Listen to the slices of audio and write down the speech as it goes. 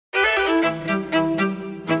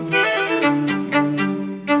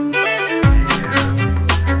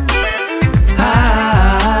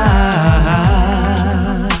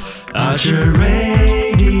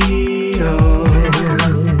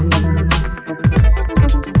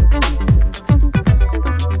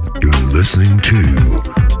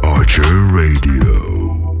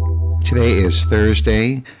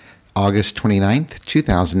Thursday, August 29th,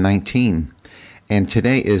 2019. And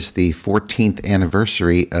today is the 14th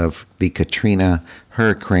anniversary of the Katrina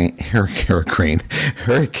hurricane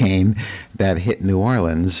that hit New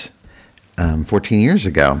Orleans 14 years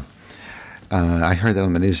ago. I heard that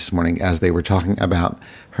on the news this morning as they were talking about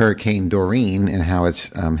Hurricane Doreen and how it's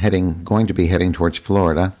going to be heading towards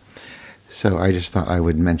Florida. So I just thought I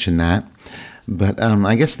would mention that. But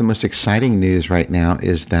I guess the most exciting news right now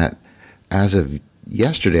is that as of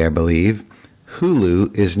yesterday, I believe,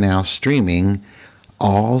 Hulu is now streaming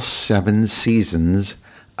all 7 seasons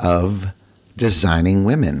of Designing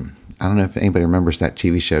Women. I don't know if anybody remembers that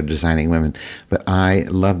TV show, Designing Women, but I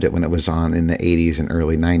loved it when it was on in the 80s and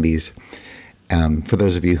early 90s. For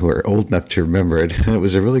those of you who are old enough to remember it, it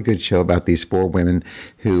was a really good show about these 4 women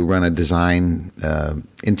who run a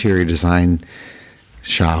interior design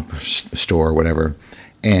shop, store, whatever.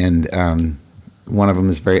 And one of them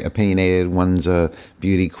is very opinionated. One's a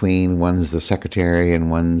beauty queen, one's the secretary,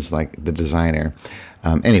 and one's like the designer.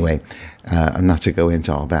 Anyway, I'm not to go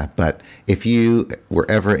into all that, but if you were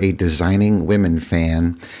ever a Designing Women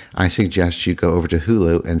fan, I suggest you go over to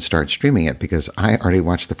Hulu and start streaming it, because I already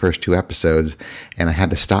watched the first 2 episodes and I had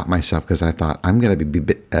to stop myself because I thought I'm going to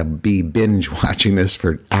be binge watching this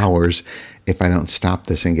for hours if I don't stop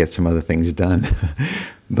this and get some other things done.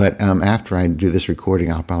 But after I do this recording,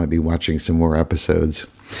 I'll probably be watching some more episodes.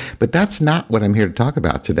 But that's not what I'm here to talk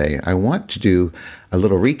about today. I want to do a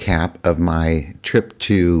little recap of my trip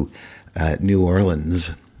to New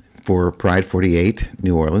Orleans for Pride 48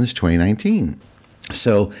 New Orleans 2019.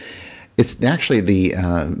 So it's actually the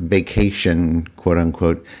vacation, quote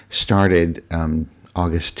unquote, started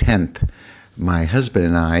August 10th. My husband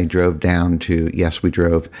and I drove down to,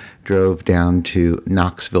 drove down to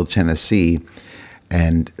Knoxville, Tennessee,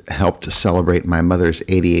 and helped celebrate my mother's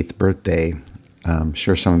 88th birthday. I'm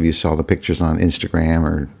sure some of you saw the pictures on Instagram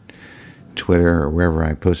or Twitter or wherever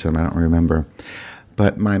I posted them. I don't remember.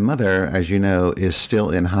 But my mother, as you know, is still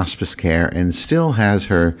in hospice care and still has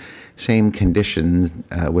her same conditions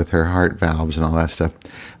with her heart valves and all that stuff.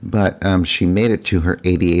 But she made it to her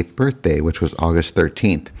 88th birthday, which was August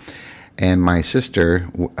 13th. And my sister,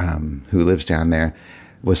 who lives down there,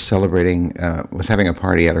 was celebrating, was having a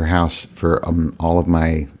party at her house for all of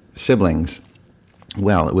my siblings.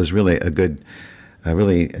 Well, it was really a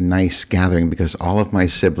really nice gathering because all of my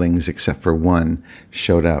siblings, except for one,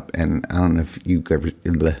 showed up. And I don't know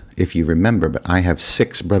if you remember, but I have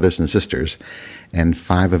 6 brothers and sisters, and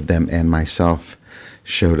 5 of them and myself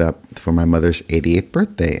showed up for my mother's 88th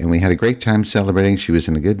birthday. And we had a great time celebrating. She was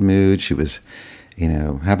in a good mood. She was,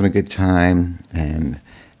 having a good time and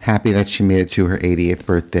happy that she made it to her 88th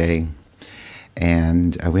birthday.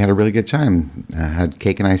 And we had a really good time. Had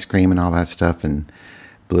cake and ice cream and all that stuff, and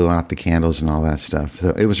blew out the candles and all that stuff.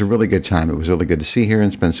 So it was a really good time. It was really good to see her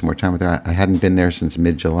and spend some more time with her. I hadn't been there since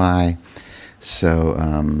mid-July. So,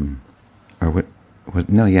 it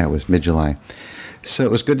was mid-July. So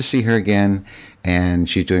it was good to see her again, and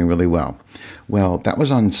she's doing really well. Well, that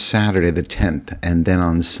was on Saturday the 10th, and then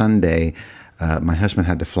on Sunday, my husband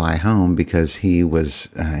had to fly home because he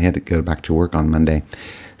had to go back to work on Monday.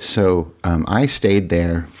 So I stayed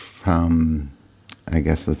there from,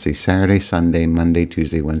 Saturday, Sunday, Monday,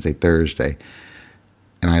 Tuesday, Wednesday, Thursday.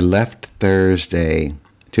 And I left Thursday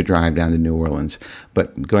to drive down to New Orleans.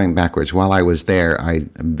 But going backwards, while I was there, I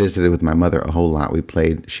visited with my mother a whole lot.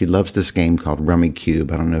 She loves this game called Rummy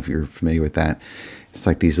Cube. I don't know if you're familiar with that. It's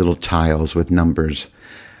like these little tiles with numbers,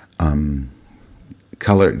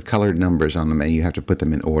 colored numbers on them, and you have to put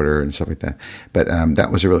them in order and stuff like that. But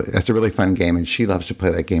that's a really fun game, and she loves to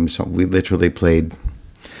play that game. So we literally played,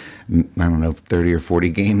 30 or 40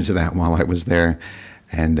 games of that while I was there,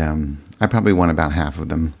 and I probably won about half of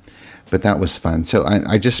them. But that was fun. So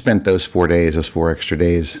I just spent those 4 days, those 4 extra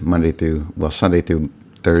days, Sunday through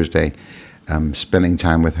Thursday, spending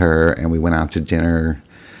time with her, and we went out to dinner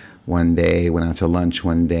one day, went out to lunch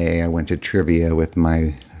one day. I went to trivia with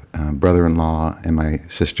my brother-in-law and my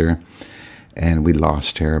sister, and we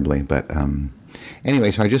lost terribly. But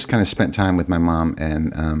anyway, so I just kind of spent time with my mom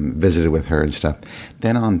and visited with her and stuff.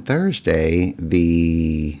 Then on Thursday,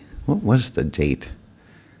 what was the date?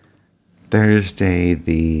 Thursday,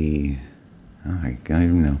 I don't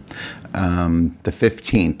even know. The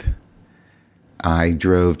 15th, I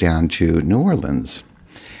drove down to New Orleans.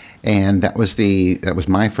 And that was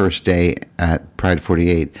my first day at Pride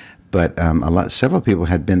 48. But several people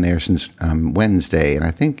had been there since Wednesday, and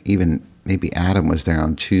I think even maybe Adam was there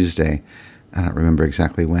on Tuesday. I don't remember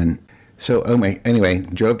exactly when. So anyway,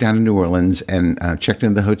 drove down to New Orleans and checked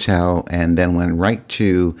into the hotel, and then went right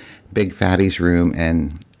to Big Fatty's room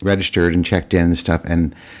and registered and checked in and stuff.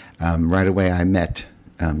 And Right away, I met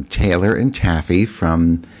Taylor and Taffy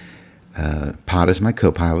from Pod as my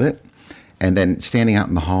co-pilot. And then standing out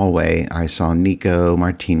in the hallway, I saw Nico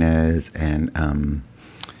Martinez and I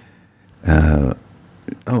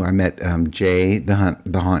met Jay, the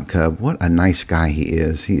Haunt Cub. What a nice guy he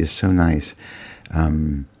is. He is so nice.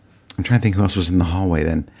 I'm trying to think who else was in the hallway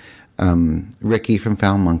then. Ricky from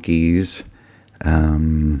Foul Monkeys.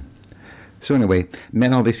 So anyway,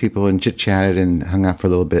 met all these people and chit-chatted and hung out for a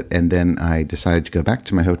little bit. And then I decided to go back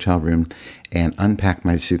to my hotel room and unpack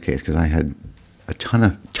my suitcase because I had a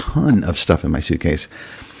ton of stuff in my suitcase.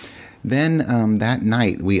 Then that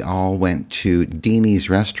night, we all went to Deanie's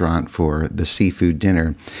restaurant for the seafood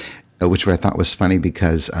dinner, which I thought was funny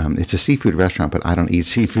because it's a seafood restaurant, but I don't eat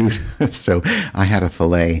seafood. So I had a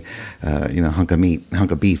filet, hunk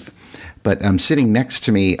of beef. But sitting next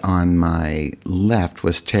to me on my left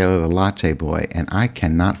was Taylor the Latte Boy, and I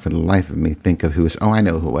cannot for the life of me think of who was. Oh, I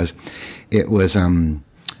know who it was. It was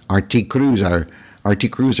Artie Cruiser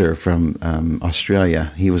from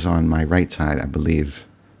Australia. He was on my right side, I believe.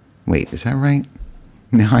 Wait, is that right?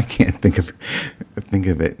 No, I can't think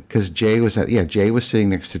of it because Jay was sitting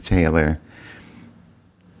next to Taylor,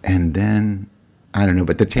 and then I don't know,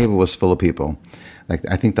 but the table was full of people. Like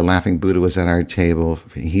I think the Laughing Buddha was at our table.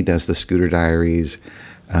 He does the Scooter Diaries.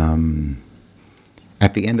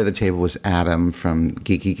 At the end of the table was Adam from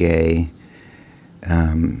Geeky Gay,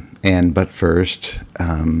 but first,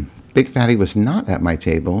 Big Fatty was not at my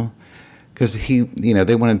table. Because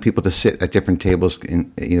they wanted people to sit at different tables,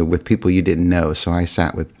 with people you didn't know. So I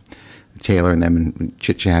sat with Taylor and them and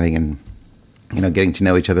chit-chatting and, getting to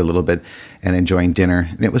know each other a little bit and enjoying dinner.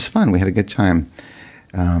 And it was fun. We had a good time.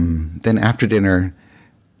 Then after dinner,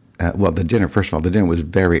 the dinner was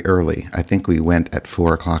very early. I think we went at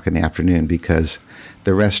 4:00 in the afternoon because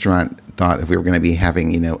the restaurant thought if we were going to be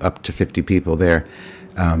having, up to 50 people there.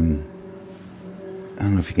 I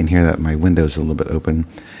don't know if you can hear that. My window's a little bit open.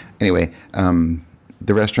 Anyway,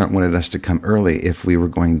 the restaurant wanted us to come early if we were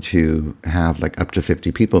going to have like up to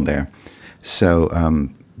 50 people there. So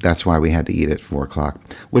that's why we had to eat at 4:00,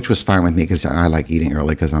 which was fine with me because I like eating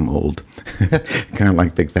early because I'm old, kind of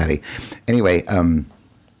like Big Fatty. Anyway,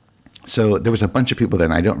 so there was a bunch of people there,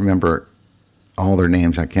 and I don't remember all their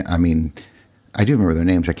names. I do remember their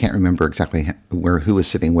names. I can't remember exactly who was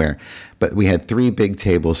sitting where, but we had 3 big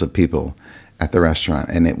tables of people at the restaurant,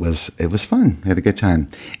 and it was fun. We had a good time.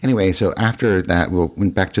 Anyway, so after that, we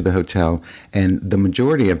went back to the hotel, and the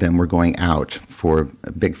majority of them were going out for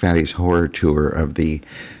Big Fatty's horror tour of the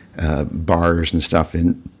bars and stuff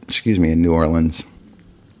in New Orleans.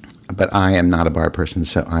 But I am not a bar person,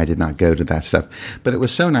 so I did not go to that stuff. But it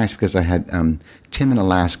was so nice because I had Tim in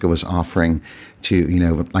Alaska was offering to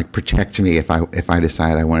protect me if I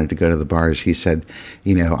decide I wanted to go to the bars. He said,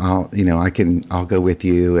 I'll go with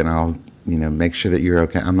you and I'll make sure that you're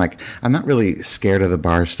okay. I'm like, I'm not really scared of the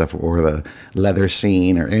bar stuff or the leather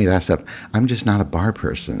scene or any of that stuff. I'm just not a bar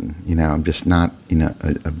person. I'm just not,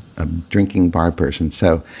 a drinking bar person.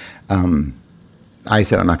 So I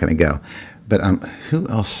said I'm not going to go. But who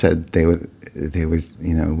else said they would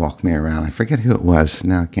walk me around? I forget who it was.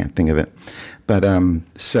 Now I can't think of it. But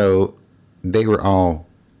so they were all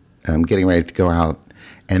getting ready to go out.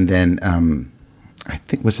 And then I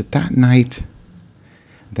think, was it that night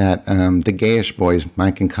that the Gayish boys,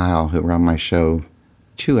 Mike and Kyle, who were on my show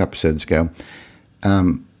 2 episodes ago,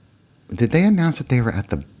 did they announce that they were at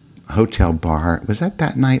the hotel bar? Was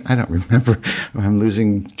that night? I don't remember. I'm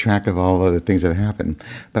losing track of all of the things that happened.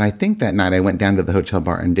 But I think that night I went down to the hotel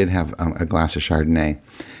bar and did have a glass of Chardonnay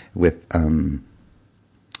with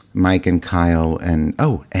Mike and Kyle and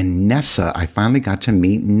Nessa. I finally got to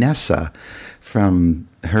meet Nessa from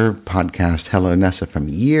her podcast, Hello Nessa, from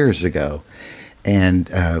years ago. And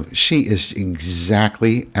she is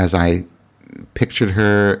exactly as I pictured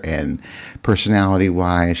her, and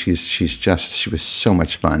personality-wise, she was so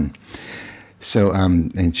much fun. So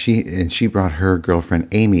and she brought her girlfriend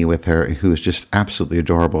Amy with her, who is just absolutely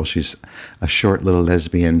adorable. She's a short little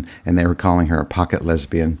lesbian, and they were calling her a pocket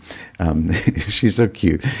lesbian. She's so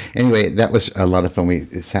cute. Anyway, that was a lot of fun. We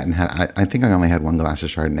sat and had. I think I only had 1 glass of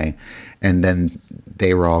Chardonnay, and then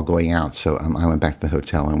they were all going out. So I went back to the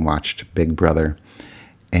hotel and watched Big Brother,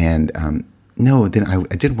 and then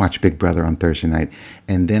I did watch Big Brother on Thursday night,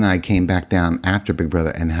 and then I came back down after Big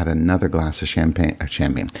Brother and had another glass of champagne.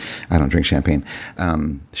 I don't drink champagne.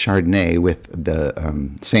 Chardonnay with the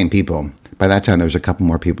same people. By that time, there was a couple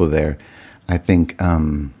more people there. I think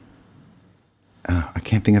I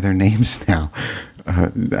can't think of their names now.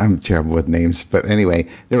 I'm terrible with names, but anyway,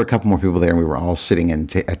 there were a couple more people there, and we were all sitting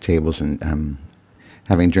at tables and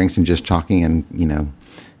having drinks and just talking and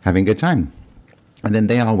having a good time. And then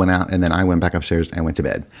they all went out, and then I went back upstairs and went to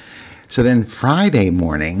bed. So then Friday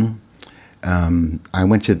morning, I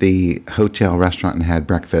went to the hotel restaurant and had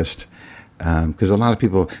breakfast. Because a lot of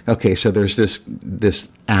people, okay, so there's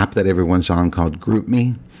this app that everyone's on called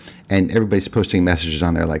GroupMe, and everybody's posting messages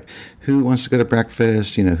on there like, who wants to go to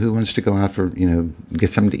breakfast? Who wants to go out for, get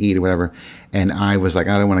something to eat or whatever. And I was like,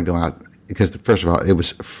 I don't want to go out because, first of all, it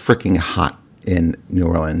was freaking hot in New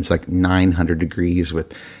Orleans, like 900 degrees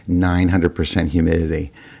with 900%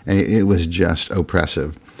 humidity. And it was just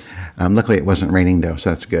oppressive. Luckily, it wasn't raining, though, so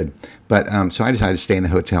that's good. But so I decided to stay in the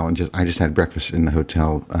hotel, and I just had breakfast in the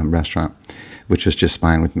hotel restaurant, which was just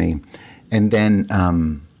fine with me. And then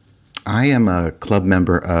I am a club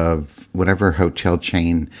member of whatever hotel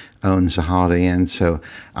chain owns a Holiday Inn, so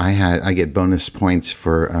I get bonus points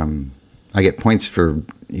for I get points for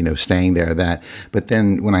staying there. But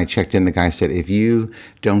then when I checked in, the guy said if you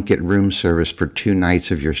don't get room service for 2 nights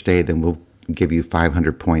of your stay, then we'll give you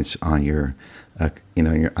 500 points on your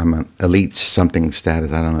I'm an elite something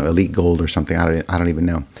status. I don't know, elite gold or something. I don't even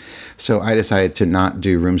know. So I decided to not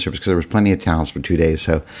do room service because there was plenty of towels for 2 days.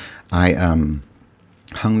 So I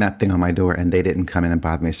hung that thing on my door, and they didn't come in and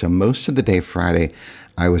bother me. So most of the day Friday,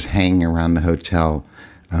 I was hanging around the hotel.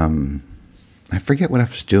 I forget what I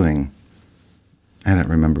was doing. I don't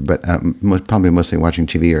remember, but probably mostly watching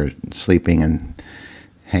TV or sleeping and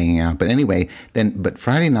hanging out. But anyway, but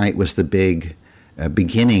Friday night was the big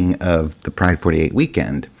beginning of the Pride 48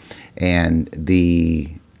 weekend, and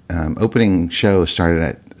the opening show started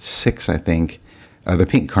at 6, I think. The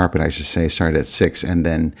pink carpet, I should say, started at 6, and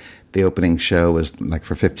then the opening show was like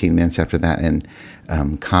for 15 minutes after that, and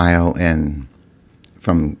Kyle and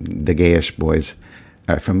from the Gayish boys,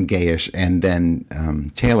 from Gayish, and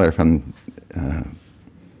then Taylor from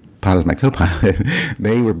Pod is my co-pilot.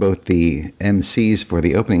 They were both the MCs for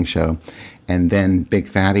the opening show. And then Big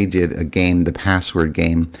Fatty did a game, the password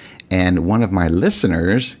game. And one of my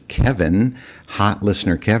listeners, Kevin, hot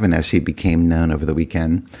listener Kevin, as he became known over the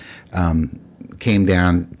weekend, came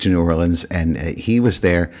down to New Orleans, and he was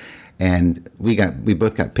there. And we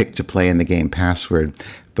both got picked to play in the game Password.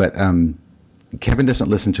 But Kevin doesn't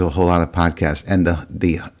listen to a whole lot of podcasts. And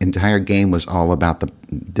the entire game was all about the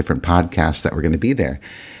different podcasts that were going to be there.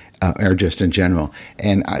 Or just in general.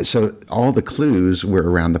 And so all the clues were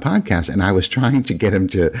around the podcast, and I was trying to get him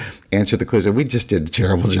to answer the clues, and we just did a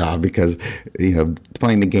terrible job because,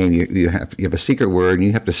 playing the game, you have a secret word, and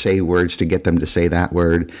you have to say words to get them to say that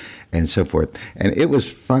word, and so forth. And it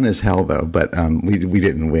was fun as hell, though, but we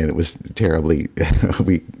didn't win. It was terribly,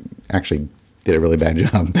 we actually did a really bad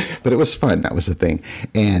job, but it was fun. That was the thing.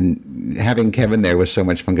 And having Kevin there was so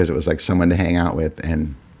much fun because it was like someone to hang out with,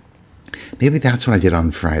 and maybe that's what I did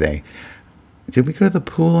on Friday. Did we go to the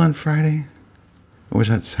pool on Friday? Or was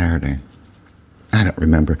that Saturday? I don't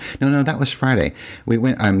remember. No, that was Friday. We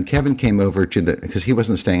went, Kevin came over because he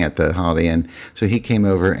wasn't staying at the Holiday Inn. So he came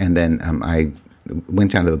over, and then I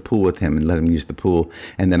went down to the pool with him and let him use the pool.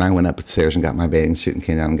 And then I went upstairs and got my bathing suit and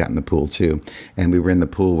came down and got in the pool too. And we were in the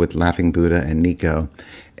pool with Laughing Buddha and Nico,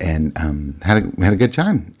 and had a good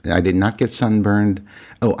time. I did not get sunburned.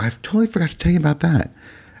 Oh, I totally forgot to tell you about that.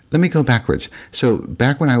 Let me go backwards. So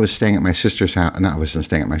back when I was staying at my sister's house, I wasn't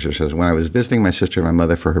staying at my sister's house, when I was visiting my sister and my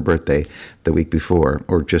mother for her birthday the week before,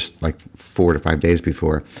 or just like 4 to 5 days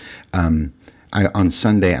before, on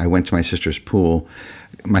Sunday I went to my sister's pool.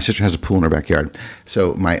 My sister has a pool in her backyard.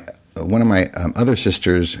 So one of my other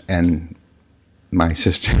sisters and my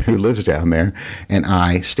sister who lives down there and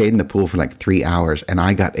I stayed in the pool for like 3 hours, and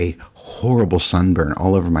I got a horrible sunburn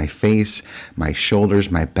all over my face, my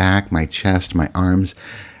shoulders, my back, my chest, my arms.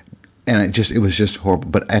 And it was just horrible.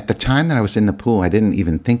 But at the time that I was in the pool, I didn't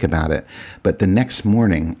even think about it. But the next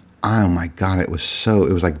morning, oh my God, it was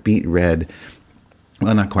like beet red.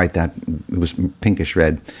 Well, not quite that. It was pinkish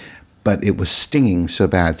red. But it was stinging so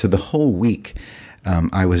bad. So the whole week,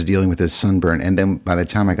 I was dealing with this sunburn. And then by the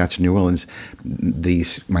time I got to New Orleans,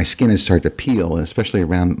 my skin had started to peel, especially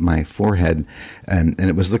around my forehead. And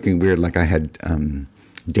it was looking weird, like I had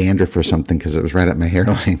dandruff or something, because it was right at my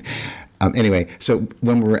hairline. Anyway, so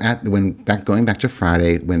going back to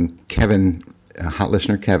Friday, when Kevin, hot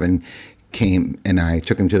listener Kevin, came and I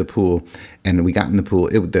took him to the pool, and we got in the pool.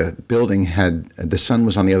 The building the sun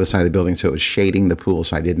was on the other side of the building, so it was shading the pool,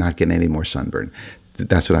 so I did not get any more sunburn.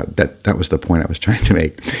 That's that was the point I was trying to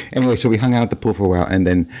make. Anyway, so we hung out at the pool for a while, and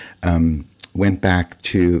then Kevin went back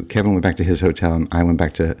to his hotel, and I went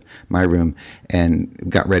back to my room and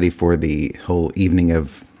got ready for the whole evening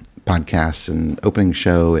of podcasts and opening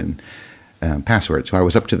show and Password. So I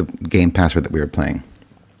was up to the game Password that we were playing.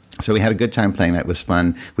 So we had a good time playing that. It was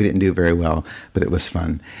fun. We didn't do very well, but it was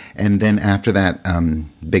fun. And then after that,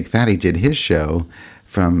 Big Fatty did his show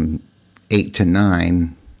from 8 to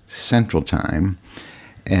 9 Central Time.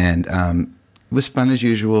 And it was fun as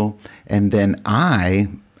usual. And then I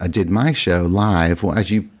did my show live. Well,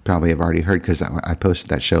 as you probably have already heard, because I posted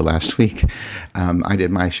that show last week. I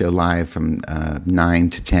did my show live from 9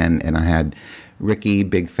 to 10, and I had Ricky,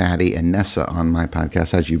 Big Fatty, and Nessa on my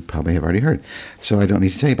podcast, as you probably have already heard. So I don't need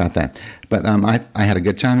to tell you about that. But I had a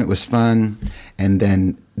good time. It was fun. And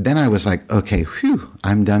then I was like, okay, whew,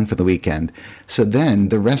 I'm done for the weekend. So then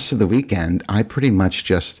the rest of the weekend, I pretty much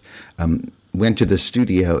just went to the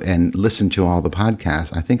studio and listened to all the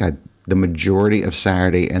podcasts. I think the majority of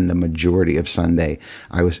Saturday and the majority of Sunday,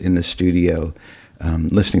 I was in the studio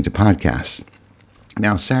listening to podcasts.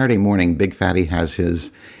 Now, Saturday morning, Big Fatty has his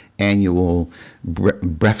annual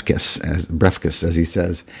breakfast, as he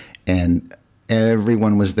says, and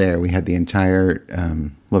everyone was there. We had the entire,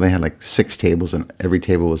 they had like 6 tables, and every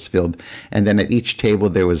table was filled. And then at each table,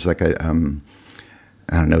 there was like a,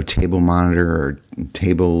 table monitor or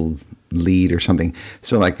table lead or something.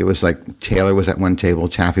 So like it was like Taylor was at one table,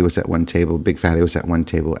 Taffy was at one table, Big Fatty was at one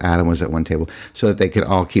table, Adam was at one table, so that they could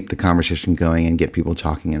all keep the conversation going and get people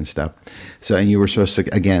talking and stuff. So, and you were supposed to,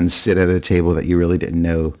 again, sit at a table that you really didn't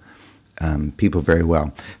know people very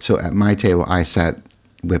well. So at my table, I sat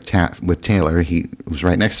with Taylor. He was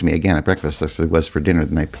right next to me again at breakfast, as it was for dinner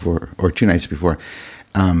the night before, or 2 nights before.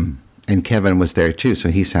 And Kevin was there too, so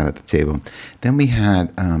he sat at the table. Then we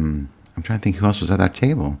had, I'm trying to think who else was at our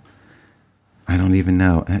table. I don't even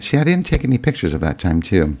know. See, I didn't take any pictures of that time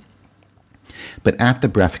too. But at the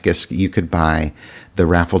breakfast, you could buy the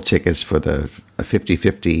raffle tickets for the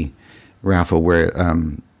 50-50 raffle, where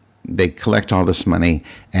they collect all this money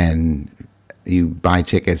and you buy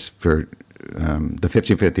tickets for the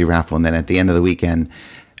 50-50 raffle. And then at the end of the weekend,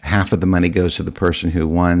 half of the money goes to the person who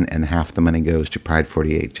won and half the money goes to Pride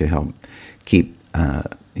 48 to help keep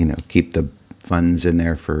the funds in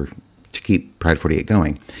there to keep Pride 48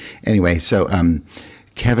 going. Anyway, so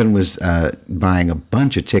Kevin was buying a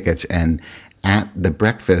bunch of tickets, and at the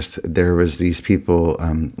breakfast, there was these people,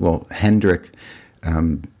 Hendrik, I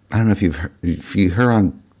don't know if you heard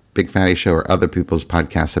on Big Fatty Show or other people's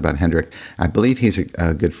podcasts about Hendrik. I believe he's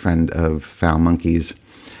a good friend of Foul Monkeys.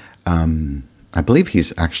 I believe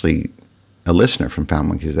he's actually a listener from Foul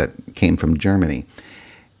Monkeys that came from Germany.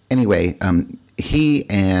 Anyway, he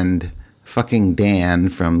and fucking Dan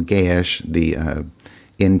from Gayish, the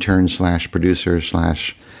intern / producer /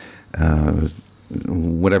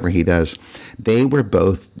 whatever he does, they were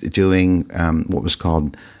both doing what was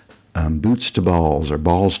called boots to balls or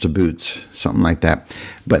balls to boots, something like that.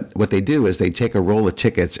 But what they do is they take a roll of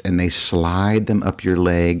tickets and they slide them up your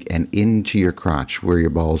leg and into your crotch where your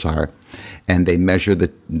balls are. And they measure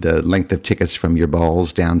the length of tickets from your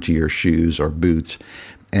balls down to your shoes or boots.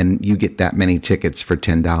 And you get that many tickets for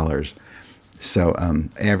 $10. So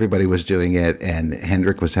everybody was doing it, and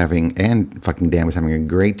Hendrik was and fucking Dan was having a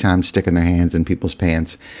great time sticking their hands in people's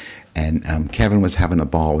pants. And Kevin was having a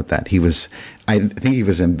ball with that. I think he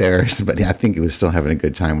was embarrassed, but I think he was still having a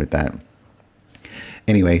good time with that.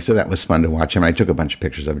 Anyway, so that was fun to watch him. I took a bunch of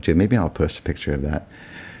pictures of it too. Maybe I'll post a picture of that.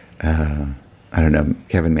 I don't know.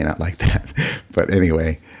 Kevin may not like that. But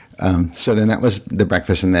anyway, so then that was the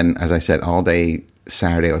breakfast. And then, as I said, all day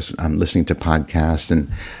Saturday I was listening to podcasts.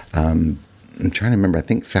 And I'm trying to remember. I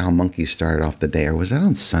think Foul Monkeys started off the day. Or was that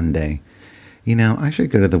on Sunday? You know, I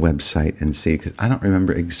should go to the website and see, because I don't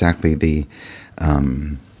remember exactly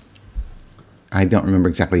I don't remember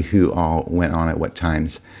exactly who all went on at what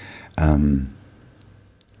times.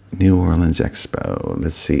 New Orleans Expo.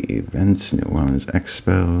 Let's see. Events, New Orleans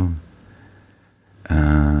Expo.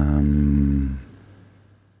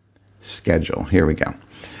 Schedule. Here we go.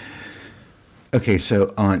 Okay,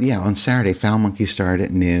 so on Saturday, Foul Monkey started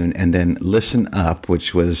at noon, and then Listen Up,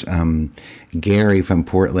 which was Gary from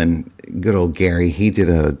Portland, good old Gary. He did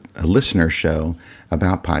a listener show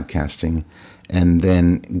about podcasting, and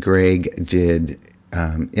then Greg did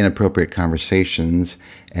Inappropriate Conversations,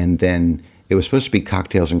 and then it was supposed to be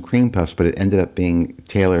Cocktails and Cream Puffs, but it ended up being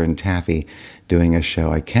Taylor and Taffy doing a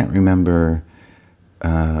show. I can't remember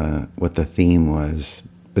what the theme was,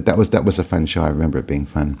 but that was a fun show. I remember it being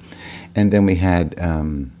fun. And then we had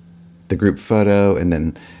the group photo, and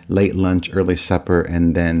then late lunch, early supper,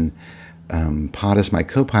 and then Pottis, my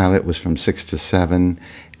co-pilot, was from 6 to 7.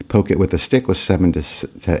 Poke It with a Stick was 7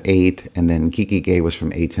 to 8, and then Kiki Gay was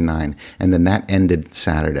from 8 to 9. And then that ended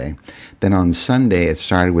Saturday. Then on Sunday, it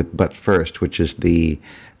started with But First, which is the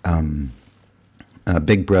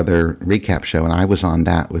Big Brother recap show, and I was on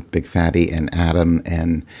that with Big Fatty and Adam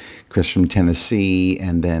and Chris from Tennessee,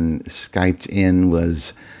 and then Skyped in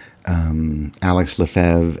was Alex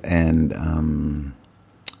Lefebvre and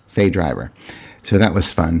Faye Driver. So that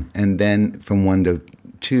was fun. And then from 1 to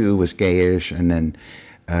 2 was Gayish, and then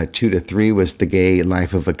 2 to 3 was The Gay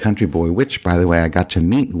Life of a Country Boy, which, by the way, I got to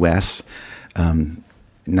meet Wes,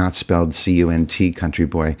 not spelled C-U-N-T, Country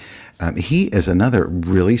Boy. He is another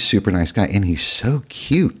really super nice guy, and he's so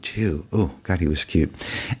cute, too. Oh, God, he was cute.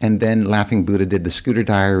 And then Laughing Buddha did the Scooter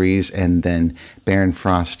Diaries, and then Baron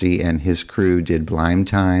Frosty and his crew did Blime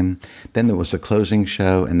Time. Then there was the closing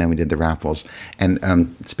show, and then we did the raffles. And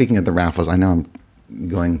speaking of the raffles, I know I'm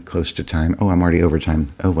going close to time. Oh, I'm already over time.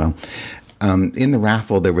 Oh, well. In the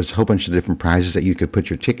raffle, there was a whole bunch of different prizes that you could put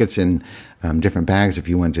your tickets in different bags if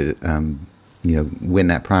you wanted to win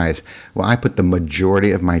that prize. Well, I put the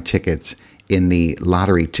majority of my tickets in the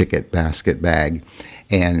lottery ticket basket bag,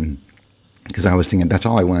 and because I was thinking that's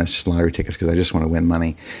all I want is just lottery tickets because I just want to win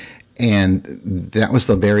money. And that was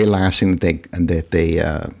the very last thing that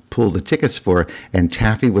they pulled the tickets for. And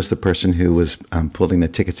Taffy was the person who was pulling the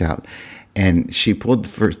tickets out, and she pulled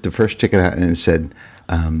the first ticket out and it said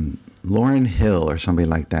Lauryn Hill or somebody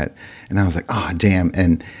like that. And I was like, oh, damn.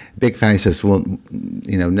 And Big Fatty says, well,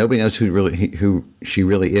 nobody knows who she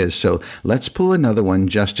really is. So let's pull another one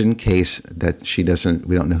just in case that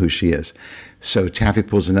we don't know who she is. So Taffy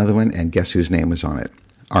pulls another one, and guess whose name was on it?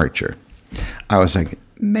 Archer. I was like,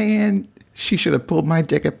 man, she should have pulled my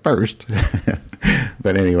ticket first.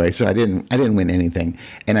 But anyway, so I didn't win anything.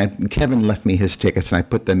 And Kevin left me his tickets, and I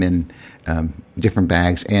put them in different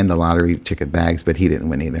bags and the lottery ticket bags, but he didn't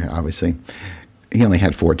win either, obviously. He only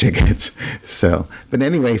had 4 tickets. But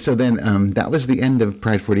anyway, so then that was the end of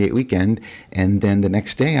Pride 48 weekend. And then the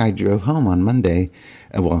next day I drove home on Monday.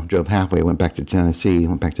 Drove halfway, went back to Tennessee,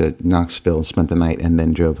 went back to Knoxville, spent the night, and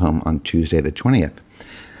then drove home on Tuesday the 20th.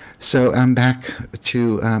 So I'm back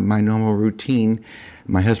to my normal routine.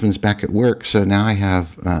 My husband's back at work, so now I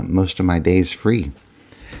have most of my days free.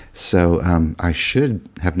 So I should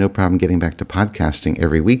have no problem getting back to podcasting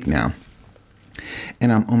every week now.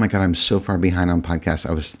 And oh my God, I'm so far behind on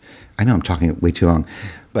podcasts. I know I'm talking way too long,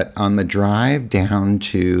 but on the drive down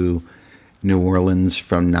to New Orleans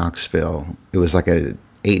from Knoxville, it was like a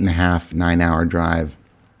 8.5, 9-hour drive.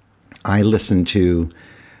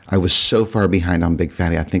 I was so far behind on Big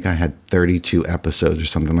Fatty. I think I had 32 episodes or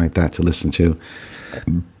something like that to listen to.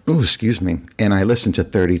 Oh, excuse me. And I listened to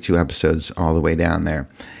 32 episodes all the way down there.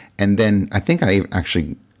 And then I think I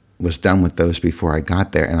actually was done with those before I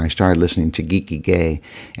got there, and I started listening to Geeky Gay,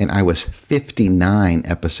 and I was 59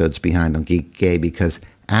 episodes behind on Geeky Gay because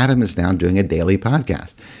Adam is now doing a daily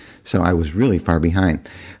podcast. So I was really far behind.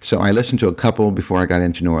 So I listened to a couple before I got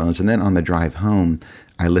into New Orleans, and then on the drive home,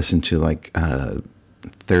 I listened to like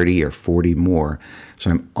 30 or 40 more.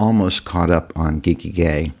 So I'm almost caught up on Geeky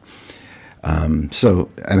Gay. And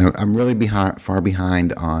I'm really far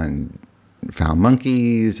behind on Foul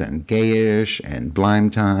Monkeys and Gayish and Blime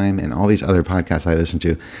Time and all these other podcasts I listen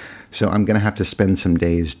to. So I'm going to have to spend some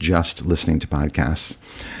days just listening to podcasts.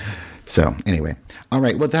 So anyway, all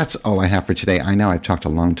right. Well, that's all I have for today. I know I've talked a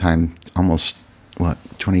long time, almost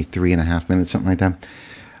 23 and a half minutes, something like that.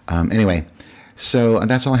 Anyway, so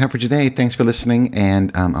that's all I have for today. Thanks for listening,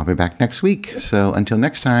 and I'll be back next week. So until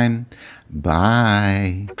next time,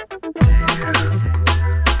 bye.